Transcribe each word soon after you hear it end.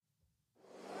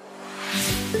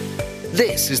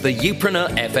This is the Youpreneur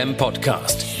FM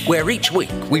podcast, where each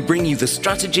week we bring you the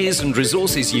strategies and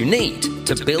resources you need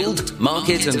to build,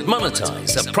 market and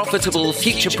monetize a profitable,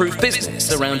 future-proof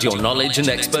business around your knowledge and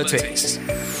expertise.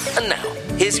 And now,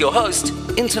 here's your host,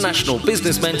 international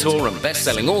business mentor and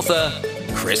best-selling author,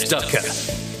 Chris Ducker.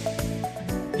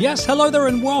 Yes, hello there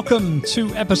and welcome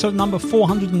to episode number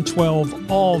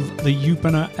 412 of the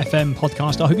Youpreneur FM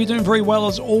podcast. I hope you're doing very well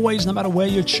as always, no matter where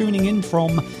you're tuning in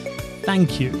from.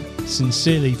 Thank you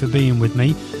sincerely for being with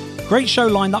me. Great show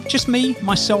lined up, just me,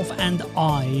 myself and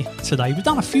I today. We've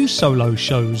done a few solo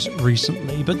shows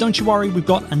recently, but don't you worry, we've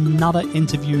got another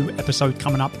interview episode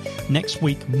coming up next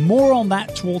week. More on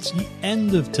that towards the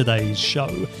end of today's show.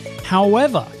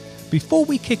 However, before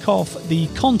we kick off the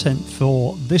content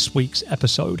for this week's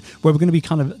episode, where we're going to be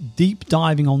kind of deep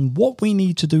diving on what we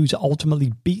need to do to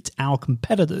ultimately beat our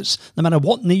competitors, no matter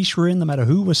what niche we're in, no matter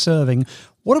who we're serving,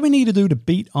 what do we need to do to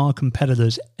beat our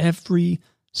competitors every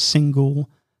single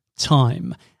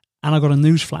time? And I've got a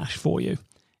news flash for you.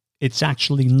 It's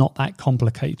actually not that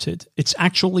complicated. It's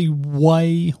actually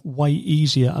way, way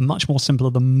easier and much more simpler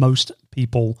than most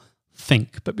people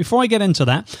think. But before I get into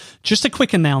that, just a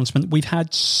quick announcement. We've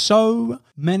had so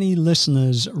many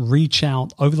listeners reach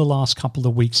out over the last couple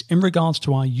of weeks in regards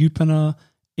to our Youpreneur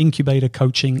Incubator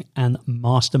Coaching and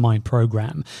Mastermind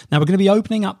program. Now, we're going to be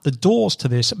opening up the doors to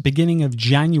this beginning of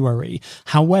January.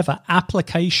 However,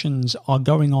 applications are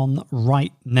going on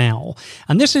right now.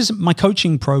 And this is my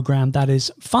coaching program that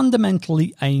is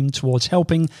fundamentally aimed towards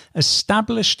helping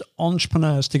established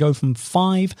entrepreneurs to go from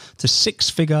 5 to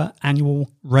 6-figure annual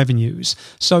revenues.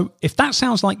 So if that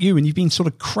sounds like you and you've been sort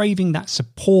of craving that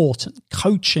support and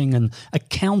coaching and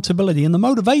accountability and the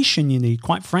motivation you need,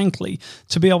 quite frankly,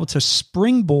 to be able to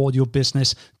springboard your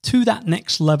business to that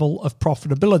next level of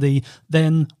profitability,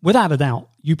 then without a doubt,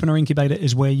 Youpreneur Incubator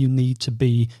is where you need to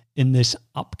be in this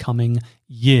upcoming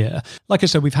year. Like I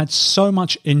said, we've had so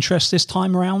much interest this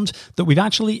time around that we've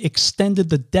actually extended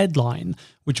the deadline,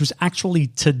 which was actually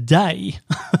today,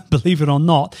 believe it or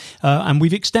not, and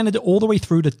we've extended it all the way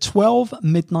through to 12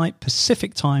 midnight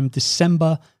Pacific time,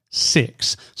 December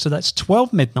 6th. So that's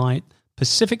 12 midnight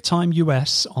Pacific time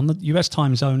US, on the US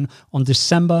time zone, on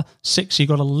December 6th. You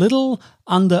got a little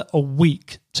under a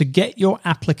week to get your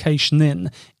application in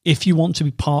if you want to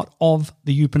be part of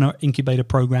the Youpreneur Incubator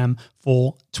program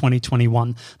for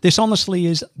 2021. This honestly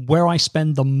is where I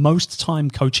spend the most time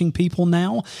coaching people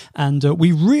now, and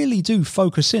we really do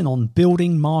focus in on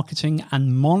building, marketing,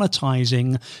 and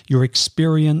monetizing your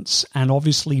experience, and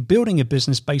obviously building a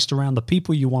business based around the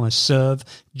people you want to serve,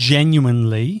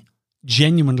 genuinely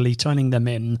turning them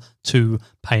in to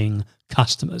paying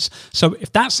customers. So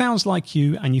if that sounds like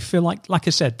you and you feel like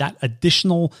I said, that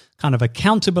additional kind of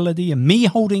accountability and me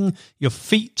holding your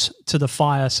feet to the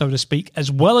fire, so to speak,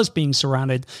 as well as being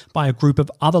surrounded by a group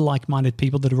of other like-minded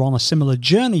people that are on a similar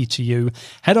journey to you,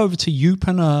 head over to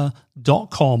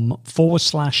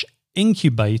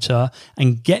youpreneur.com/incubator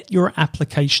and get your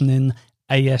application in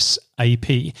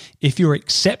ASAP. If you're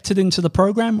accepted into the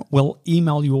program, we'll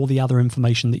email you all the other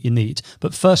information that you need.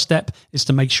 But first step is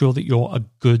to make sure that you're a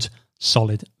good,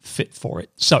 solid fit for it.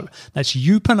 So that's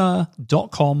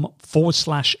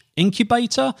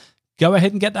youpreneur.com/incubator. Go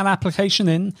ahead and get that application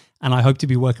in, and I hope to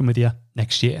be working with you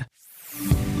next year.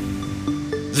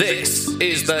 This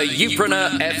is the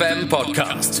Youpreneur FM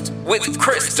podcast with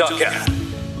Chris Ducker.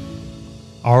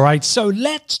 All right, so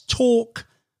let's talk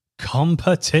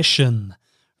competition.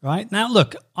 Right? Now,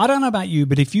 look, I don't know about you,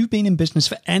 but if you've been in business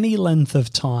for any length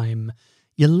of time,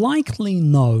 you likely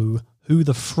know who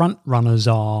the front runners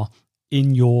are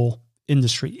in your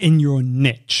industry, in your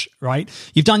niche, right?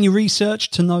 You've done your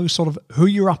research to know sort of who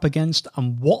you're up against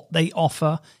and what they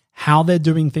offer, how they're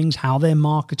doing things, how they're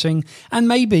marketing, and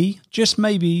maybe, just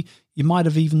maybe, you might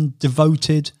have even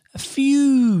devoted a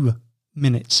few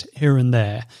minutes here and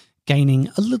there gaining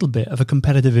a little bit of a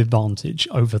competitive advantage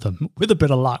over them with a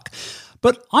bit of luck.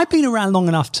 But I've been around long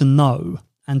enough to know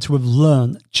and to have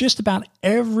learned just about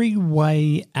every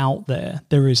way out there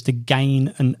is to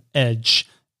gain an edge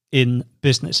in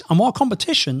business. And while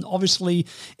competition obviously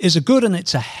is a good and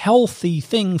it's a healthy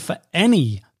thing for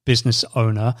any business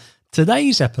owner,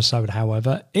 today's episode,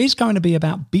 however, is going to be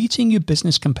about beating your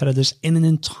business competitors in an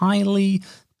entirely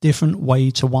different way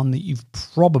to one that you've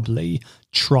probably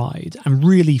tried and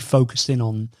really focused in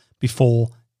on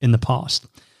before in the past.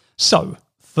 So,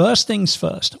 first things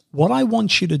first, what I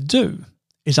want you to do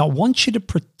is I want you to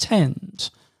pretend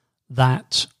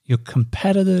that your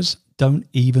competitors don't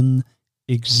even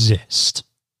exist.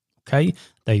 Okay?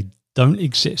 They don't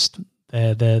exist.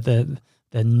 They're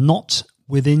not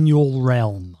within your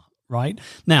realm, right?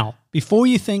 Now, before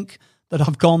you think that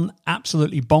I've gone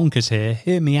absolutely bonkers here,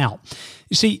 hear me out.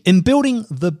 You see, in building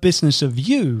the business of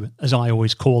you, as I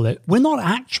always call it, we're not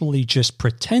actually just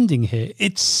pretending here.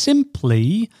 It's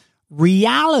simply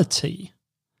reality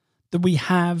that we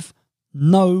have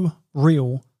no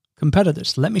real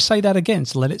competitors. Let me say that again,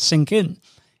 so let it sink in.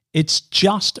 It's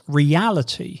just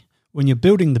reality when you're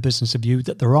building the business of you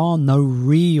that there are no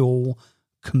real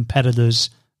competitors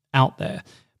out there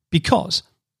because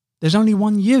there's only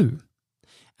one you.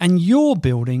 And you're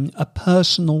building a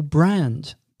personal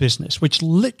brand business, which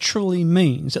literally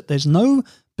means that there's no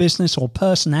business or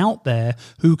person out there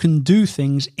who can do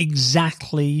things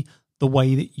exactly the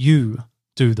way that you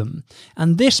do them.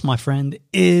 And this, my friend,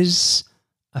 is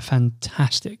a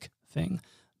fantastic thing.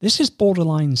 This is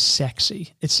borderline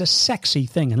sexy. It's a sexy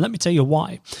thing. And let me tell you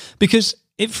why. Because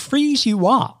it frees you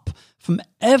up from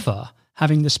ever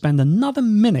having to spend another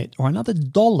minute or another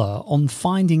dollar on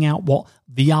finding out what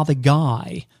the other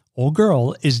guy or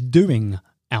girl is doing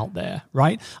out there,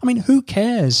 right? I mean, who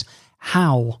cares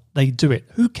how they do it?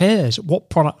 Who cares what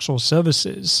products or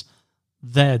services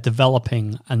they're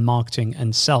developing and marketing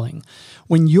and selling?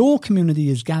 When your community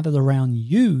is gathered around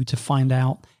you to find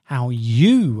out how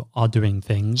you are doing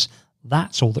things,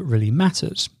 that's all that really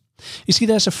matters. You see,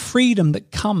 there's a freedom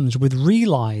that comes with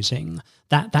realizing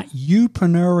that that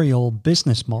youpreneurial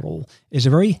business model is a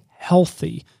very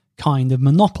healthy kind of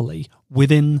monopoly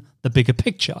within the bigger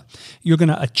picture. You're going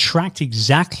to attract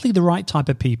exactly the right type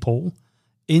of people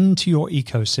into your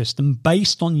ecosystem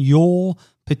based on your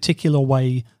particular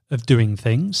way of doing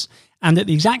things. And at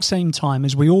the exact same time,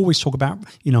 as we always talk about,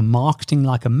 marketing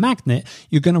like a magnet,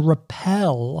 you're going to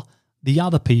repel the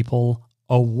other people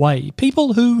away.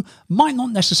 People who might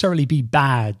not necessarily be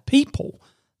bad people.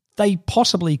 They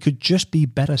possibly could just be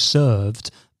better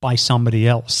served by somebody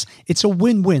else. It's a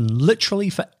win-win, literally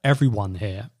for everyone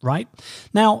here, right?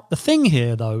 Now, the thing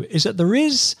here, though, is that there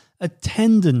is a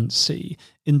tendency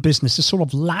in business to sort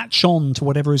of latch on to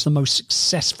whatever is the most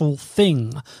successful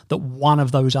thing that one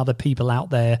of those other people out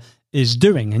there is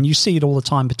doing. And you see it all the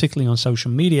time, particularly on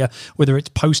social media, whether it's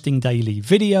posting daily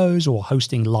videos or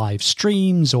hosting live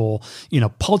streams or,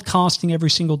 podcasting every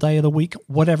single day of the week,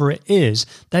 whatever it is,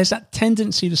 there's that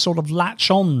tendency to sort of latch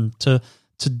on to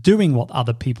doing what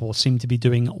other people seem to be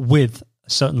doing with a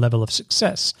certain level of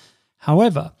success.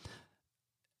 However,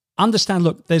 understand,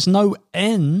 look, there's no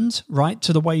end, right,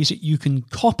 to the ways that you can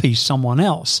copy someone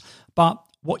else. But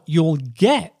what you'll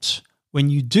get when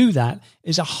you do that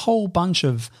is a whole bunch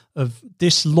of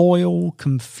disloyal,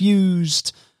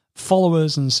 confused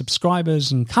followers and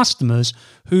subscribers and customers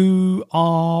who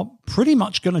are pretty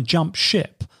much going to jump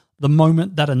ship the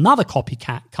moment that another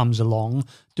copycat comes along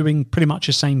doing pretty much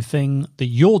the same thing that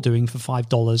you're doing for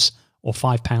 $5 or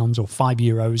 £5 or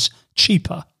 €5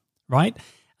 cheaper, right?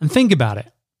 And think about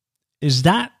it. Is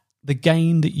that the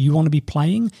game that you want to be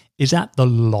playing? Is that the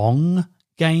long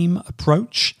game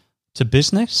approach to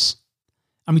business?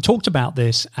 And we talked about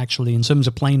this actually in terms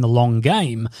of playing the long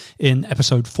game in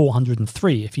episode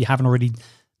 403. If you haven't already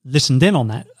listened in on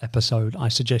that episode, I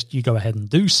suggest you go ahead and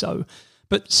do so.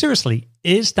 But seriously,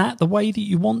 is that the way that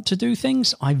you want to do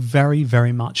things? I very,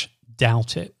 very much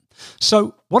doubt it.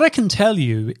 So what I can tell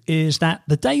you is that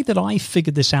the day that I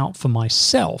figured this out for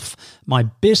myself, my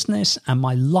business and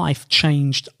my life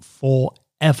changed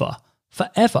forever.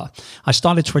 I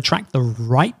started to attract the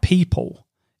right people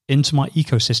into my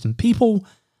ecosystem, people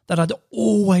that I'd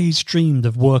always dreamed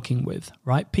of working with,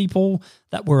 right? People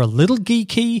that were a little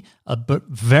geeky, but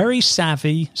very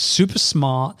savvy, super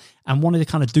smart, and wanted to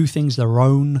kind of do things their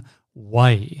own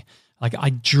way. Like I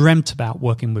dreamt about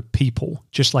working with people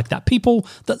just like that. People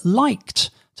that liked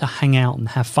to hang out and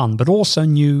have fun, but also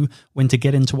knew when to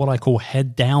get into what I call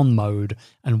head down mode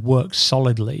and work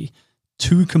solidly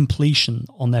to completion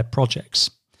on their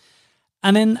projects.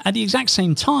 And then at the exact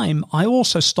same time, I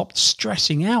also stopped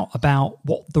stressing out about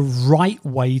what the right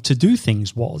way to do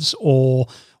things was, or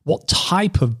what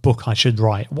type of book I should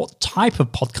write, what type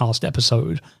of podcast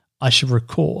episode I should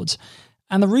record.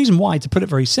 And the reason why, to put it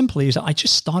very simply, is that I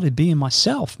just started being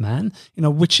myself, man,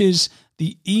 which is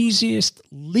the easiest,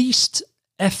 least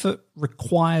effort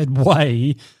required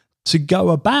way to go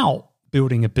about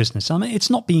building a business. I mean, it's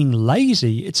not being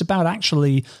lazy. It's about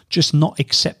actually just not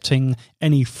accepting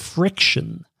any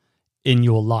friction in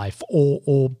your life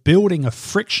or building a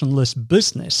frictionless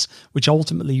business, which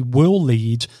ultimately will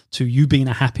lead to you being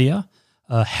a happier,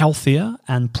 healthier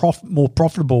and more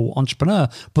profitable entrepreneur.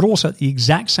 But also at the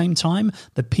exact same time,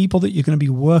 the people that you're going to be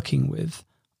working with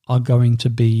are going to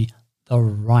be the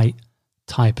right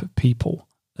type of people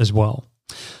as well.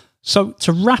 So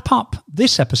to wrap up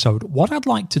this episode, what I'd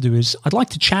like to do is I'd like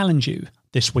to challenge you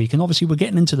this week. And obviously we're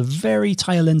getting into the very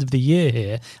tail end of the year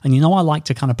here. And you know, I like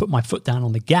to kind of put my foot down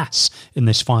on the gas in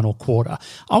this final quarter.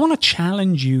 I want to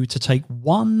challenge you to take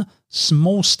one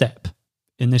small step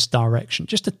in this direction,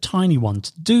 just a tiny one,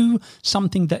 to do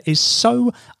something that is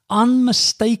so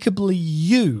unmistakably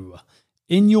you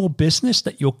in your business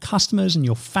that your customers and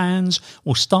your fans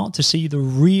will start to see the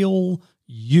real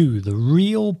you, the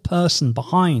real person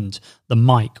behind the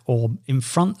mic or in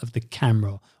front of the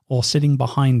camera or sitting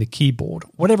behind the keyboard,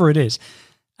 whatever it is.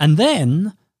 And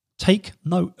then take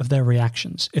note of their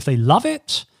reactions. If they love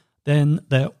it, then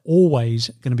they're always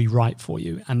going to be right for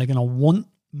you and they're going to want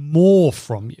more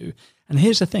from you. And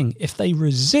here's the thing, if they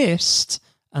resist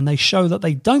and they show that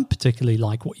they don't particularly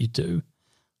like what you do,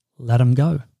 let them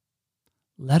go.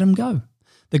 Let them go.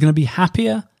 They're going to be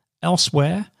happier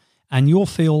elsewhere, and you'll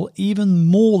feel even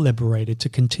more liberated to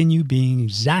continue being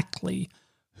exactly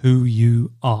who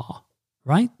you are,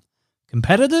 right?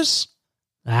 Competitors?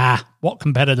 What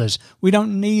competitors? We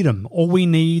don't need them. All we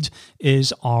need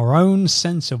is our own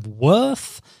sense of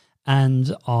worth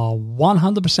and our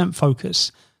 100%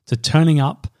 focus to turning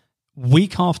up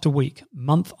week after week,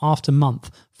 month after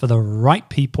month for the right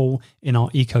people in our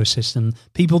ecosystem,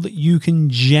 people that you can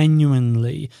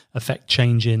genuinely affect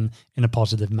change in a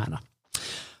positive manner.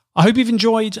 I hope you've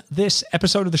enjoyed this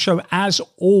episode of the show. As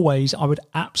always, I would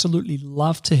absolutely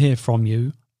love to hear from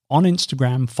you on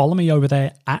Instagram. Follow me over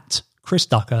there at Chris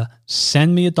Ducker.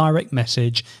 Send me a direct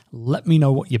message. Let me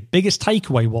know what your biggest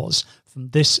takeaway was from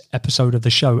this episode of the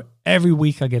show. Every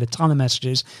week I get a ton of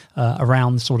messages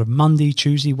around sort of Monday,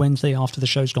 Tuesday, Wednesday after the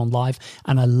show's gone live.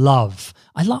 And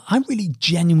I really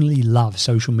genuinely love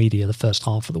social media the first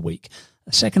half of the week.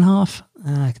 The second half,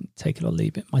 I can take it or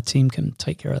leave it. My team can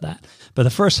take care of that. But the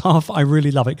first half, I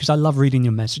really love it because I love reading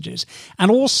your messages.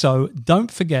 And also, don't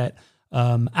forget,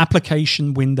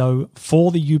 application window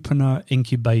for the Youpreneur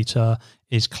Incubator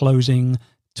is closing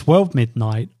 12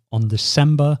 midnight on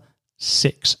December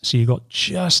 6th. So you got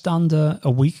just under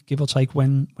a week, give or take,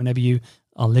 whenever you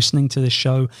are listening to this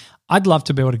show. I'd love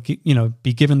to be able to,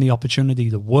 be given the opportunity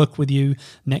to work with you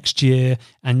next year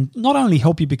and not only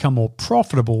help you become more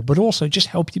profitable, but also just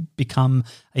help you become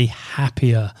a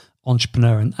happier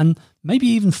entrepreneur and maybe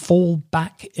even fall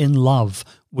back in love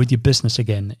with your business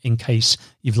again in case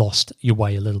you've lost your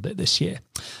way a little bit this year.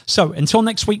 So until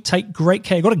next week, take great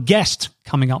care. I've got a guest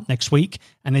coming up next week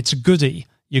and it's a goodie.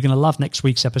 You're going to love next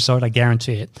week's episode. I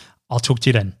guarantee it. I'll talk to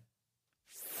you then.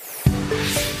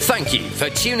 Thank you for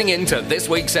tuning in to this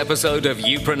week's episode of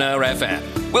Youpreneur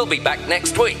FM. We'll be back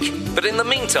next week, but in the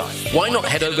meantime, why not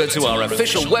head over to our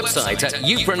official website at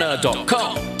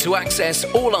youpreneur.com to access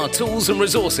all our tools and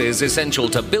resources essential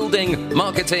to building,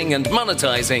 marketing, and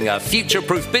monetizing a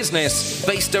future-proof business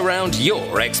based around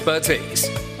your expertise.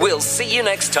 We'll see you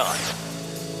next time.